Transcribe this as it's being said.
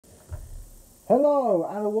Hello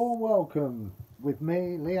and a warm welcome with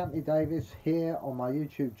me, Lee Anthony Davis, here on my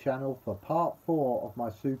YouTube channel for part 4 of my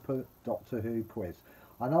Super Doctor Who quiz.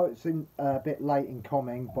 I know it's a bit late in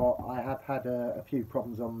coming, but I have had a few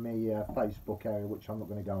problems on my Facebook area, which I'm not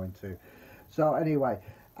going to go into. So anyway,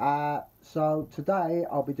 so today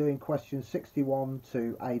I'll be doing questions 61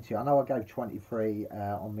 to 80. I know I gave 23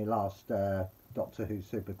 on my last Doctor Who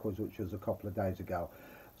Super quiz, which was a couple of days ago.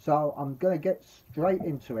 So I'm going to get straight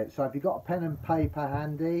into it. So if you've got a pen and paper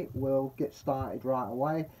handy, we'll get started right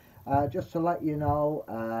away. Just to let you know,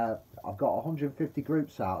 I've got 150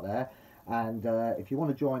 groups out there, and if you want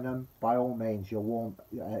to join them, by all means, you'll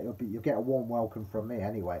get a warm welcome from me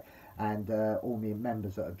anyway, and all my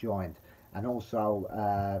members that have joined. And also,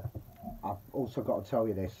 I've also got to tell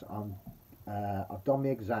you this: I've done my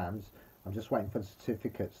exams. I'm just waiting for the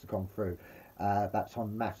certificates to come through. That's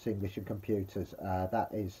on maths, English and computers. That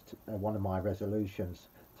is one of my resolutions,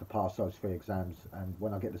 to pass those 3 exams, and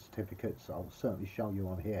when I get the certificates I'll certainly show you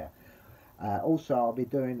on here. Also I'll be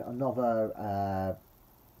doing another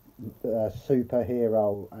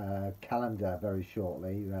superhero calendar very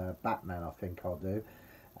shortly. Batman, I think I'll do.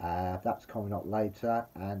 That's coming up later,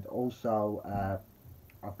 and also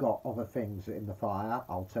I've got other things in the fire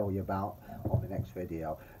I'll tell you about on the next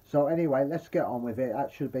video. So anyway, let's get on with it.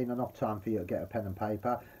 That should have been enough time for you to get a pen and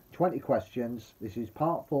paper. 20 questions. This is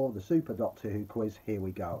part 4 of the Super Doctor Who quiz. Here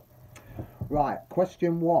we go. Right,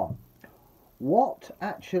 question 1. What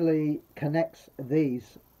actually connects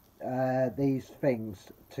these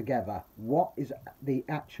things together? What is the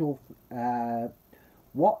actual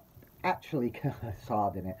what actually it's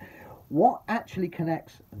hard, isn't it? What actually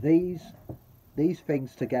connects these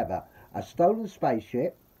things together? A stolen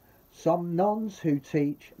spaceship, some nuns who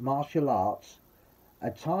teach martial arts, a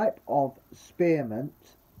type of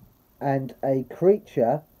spearmint, and a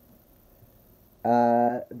creature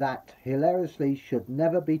that hilariously should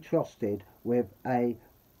never be trusted with a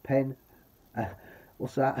pen.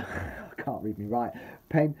 What's that? I can't read me right.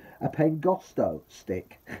 A pengosto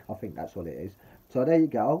stick. I think that's what it is. So there you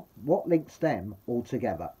go. What links them all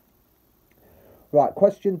together? Right,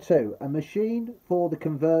 question 2. A machine for the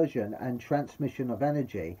conversion and transmission of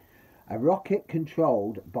energy, a rocket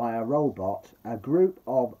controlled by a robot, a group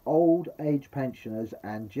of old age pensioners,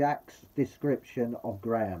 and Jack's description of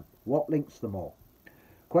Graham. What links them all?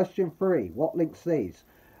 Question 3. What links these?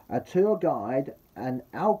 A tour guide, an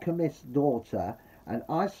alchemist's daughter, an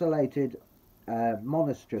isolated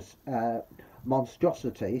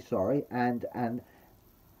monstrosity, and an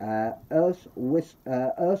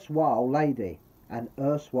erstwhile lady. An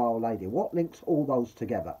erstwhile lady. What links all those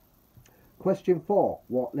together? Question 4.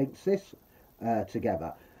 What links this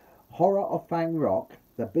together? Horror of Fang Rock,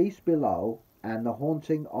 The Beast Below, and The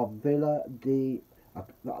Haunting of Villa de...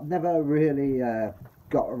 I've never really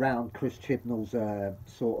got around Chris Chibnall's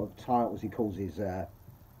sort of titles he calls his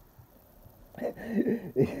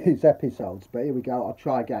his episodes, but here we go. I'll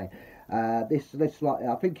try again. This like,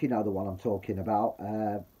 I think you know the one I'm talking about.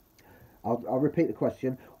 I'll repeat the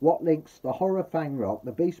question. What links the Horror of Fang Rock,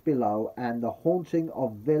 The Beast Below, and The Haunting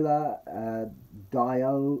of Villa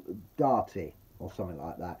Diodati, or something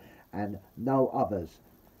like that, and no others?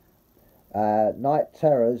 Night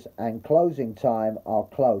Terrors and Closing Time are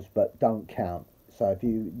close but don't count. So if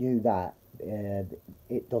you knew that,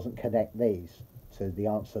 it doesn't connect these to the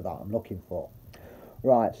answer that I'm looking for.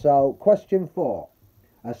 Right, so question 5.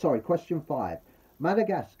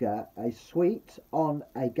 Madagascar, a suite on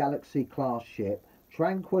a Galaxy class ship,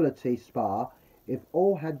 Tranquility Spa, if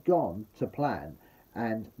all had gone to plan,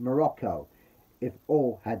 and Morocco, if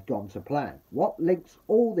all had gone to plan. What links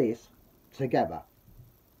all this together?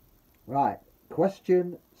 Right,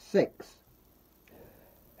 question 6.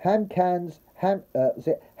 Hakim's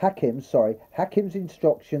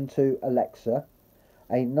instruction to Alexa,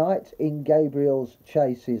 a night in Gabriel's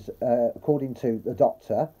chases, according to the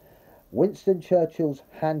Doctor, Winston Churchill's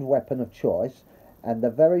hand weapon of choice, and the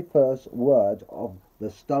very first word of The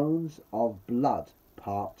Stones of Blood,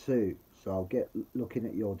 Part 2. So I'll get looking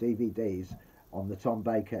at your DVDs on the Tom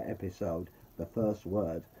Baker episode. The first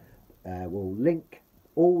word will link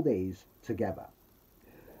all these together.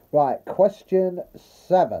 Right, question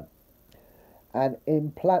 7. An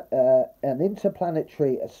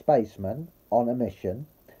interplanetary spaceman on a mission,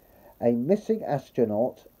 a missing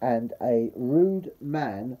astronaut, and a rude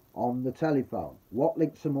man on the telephone. What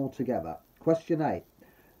links them all together? Question 8.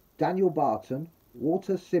 Daniel Barton,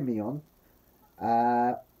 Walter Simeon,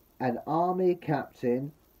 an army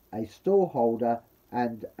captain, a storeholder,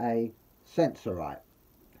 and a censorite.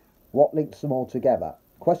 What links them all together?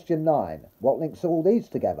 Question 9. What links all these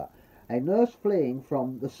together? A nurse fleeing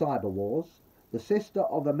from the cyber wars, the sister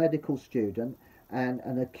of a medical student, and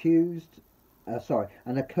an accursed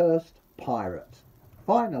pirate.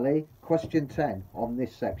 Finally, question 10 on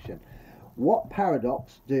this section. What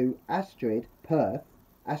paradox do Astrid Peth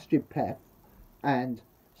and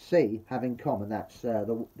C have in common? That's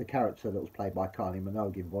the character that was played by Kylie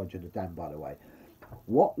Minogue in Voyage of the Damned, by the way.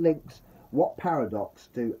 What paradox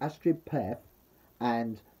do Astrid Peth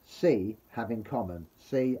and C have in common?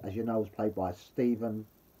 C, as you know, was played by Stephen.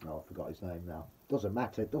 Oh, I forgot his name now. Doesn't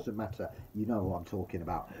matter. It doesn't matter. You know who I'm talking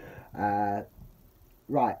about.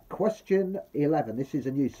 Right. Question 11. This is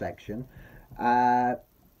a new section.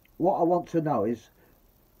 What I want to know is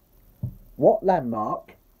what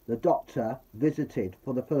landmark the Doctor visited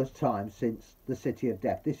for the first time since the City of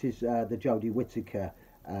Death. This is the Jodie Whittaker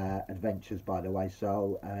adventures, by the way.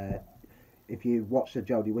 So if you watch the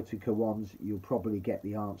Jodie Whittaker ones, you'll probably get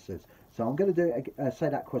the answers. So I'm going to say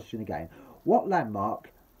that question again. What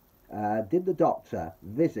landmark did the Doctor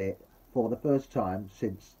visit for the first time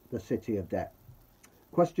since the City of Death?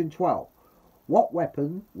 Question 12. What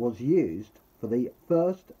weapon was used for the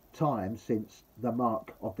first time since the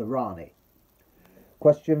Mark of the Rani?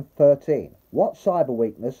 Question 13. What cyber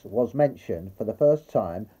weakness was mentioned for the first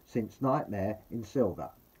time since Nightmare in Silver?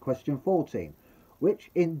 Question 14.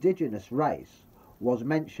 Which indigenous race was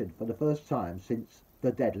mentioned for the first time since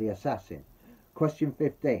The Deadly Assassin? Question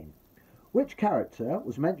 15. Which character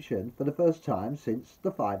was mentioned for the first time since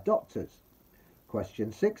The Five Doctors?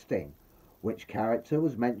 Question 16. Which character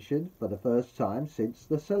was mentioned for the first time since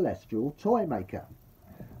The Celestial Toymaker?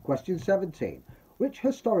 Question 17. Which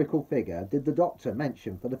historical figure did the Doctor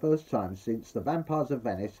mention for the first time since The Vampires of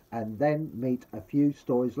Venice and then meet a few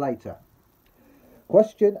stories later?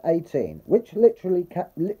 Question 18. Which literally,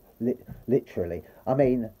 I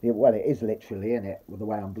mean, well, it is literally, isn't it, with the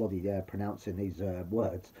way I'm bloody pronouncing these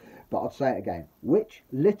words, but I'll say it again. Which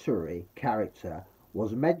literary character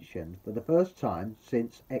was mentioned for the first time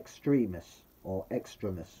since Extremis, or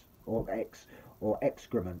Extremus, or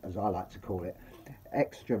Excrement, as I like to call it.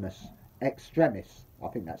 Extremis, I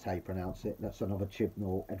think that's how you pronounce it. That's another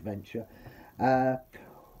Chibnall adventure. I'll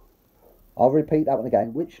repeat that one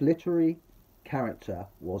again. Which literary character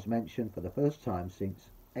was mentioned for the first time since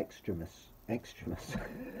Extremis?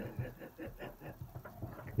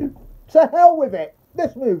 To hell with it.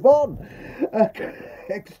 Let's move on.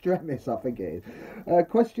 Extremis, I think it is.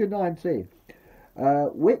 Question 19.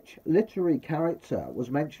 Which literary character was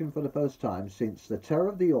mentioned for the first time since The Terror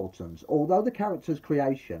of the Autons, although the character's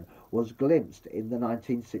creation was glimpsed in the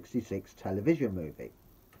 1966 television movie?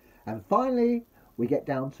 And finally, we get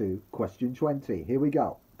down to question 20. Here we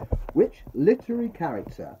go. Which literary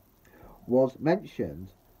character was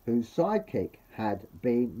mentioned whose sidekick had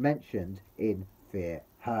been mentioned in Fear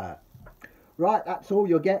Her? Right, that's all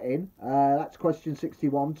you're getting. That's question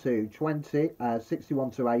 61 to 20,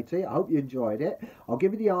 61 to 80. I hope you enjoyed it. I'll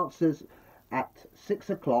give you the answers at 6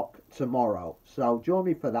 o'clock tomorrow. So join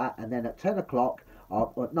me for that. And then at 10 o'clock,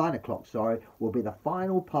 at 9 o'clock, sorry, will be the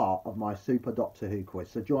final part of my Super Doctor Who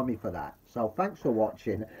quiz. So join me for that. So thanks for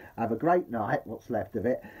watching. Have a great night, what's left of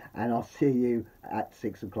it. And I'll see you at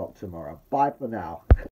 6 o'clock tomorrow. Bye for now.